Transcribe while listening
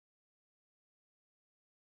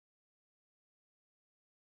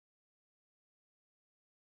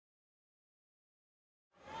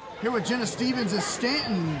Here with Jenna Stevens as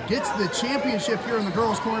Stanton gets the championship here in the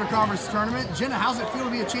Girls Corner Conference Tournament. Jenna, how's it feel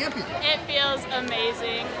to be a champion? It feels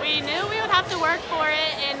amazing. We knew we would have to work for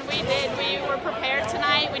it, and we did. We were prepared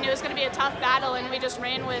tonight. We knew it was going to be a tough battle, and we just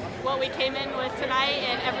ran with what we came in with tonight,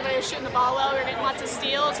 and everybody was shooting the ball well. We were getting lots of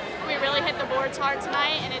steals. We really hit the boards hard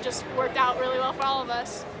tonight, and it just worked out really well for all of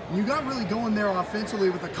us. You got really going there offensively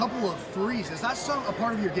with a couple of threes. Is that a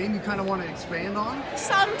part of your game you kind of want to expand on?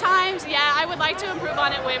 Sometimes, yeah. I would like to improve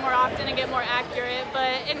on it way more often and get more accurate,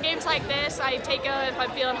 but in games like this, I take it if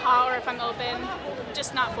I'm feeling hot or if I'm open,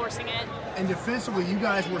 just not forcing it. And defensively, you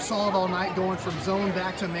guys were solid all night, going from zone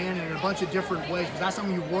back to man in a bunch of different ways. Was that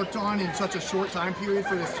something you worked on in such a short time period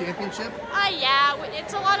for this championship? Yeah,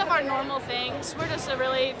 it's a lot of our normal things. We're just a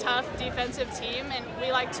really tough defensive team, and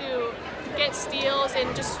we like to get steals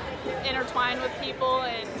and just intertwine with people,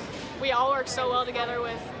 and we all work so well together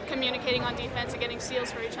with communicating on defense and getting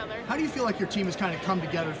steals for each other. How do you feel like your team has kind of come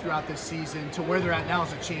together throughout this season to where they're at now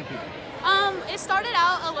as a champion? It started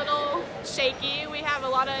out a little shaky. We have a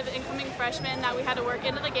lot of incoming freshmen that we had to work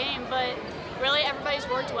into the game, but really everybody's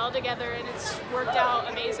worked well together and it's worked out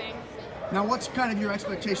amazing. Now, what's kind of your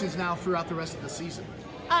expectations now throughout the rest of the season?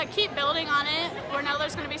 Keep building on it. We know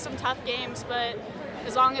there's going to be some tough games, but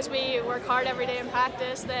as long as we work hard every day in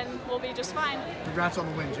practice, then we'll be just fine. Congrats on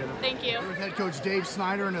the win, Jenna. Thank you. With head coach Dave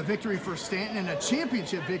Snyder and a victory for Stanton and a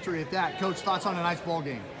championship victory at that. Coach, thoughts on a nice ball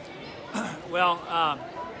game? Well,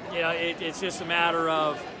 it's just a matter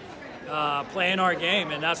of playing our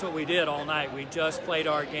game, and that's what we did all night. We just played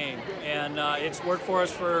our game, and it's worked for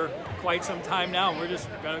us for quite some time now, and we're just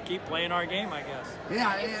going to keep playing our game, I guess.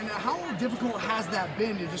 Yeah, and how difficult has that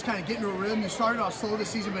been to just kind of get into a rhythm? You started off slow this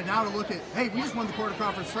season, but now to look at, hey, we just won the quarter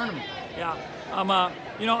conference tournament. Yeah,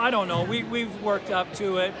 I don't know. We've worked up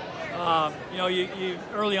to it.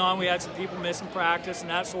 Early on we had some people missing practice and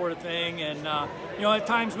that sort of thing, and at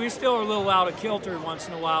times we still are a little out of kilter once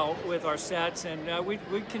in a while with our sets, and we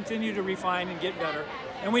continue to refine and get better,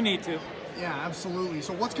 and we need to. Yeah, absolutely.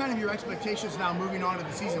 So what's kind of your expectations now moving on to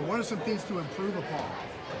the season? What are some things to improve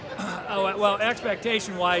upon? Well,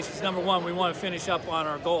 expectation-wise, is number one, we want to finish up on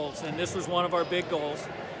our goals, and this was one of our big goals.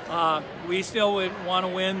 We still would want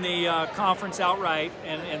to win the conference outright,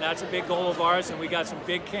 and that's a big goal of ours, and we got some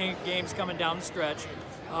big games coming down the stretch.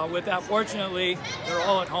 With that, fortunately, they're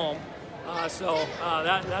all at home, so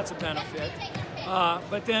that's a benefit.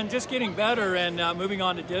 But then just getting better and moving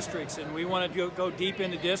on to districts, and we want to go deep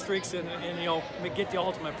into districts and get the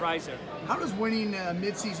ultimate prize there. How does winning a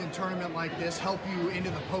mid-season tournament like this help you into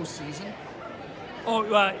the postseason?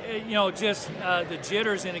 Oh, just the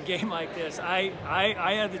jitters in a game like this. I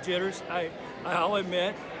had the jitters, I'll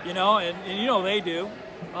admit, and they do.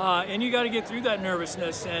 And you got to get through that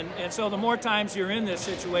nervousness. And so the more times you're in this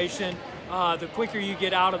situation, the quicker you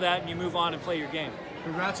get out of that and you move on and play your game.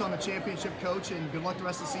 Congrats on the championship, Coach, and good luck the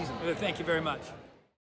rest of the season. Thank you very much.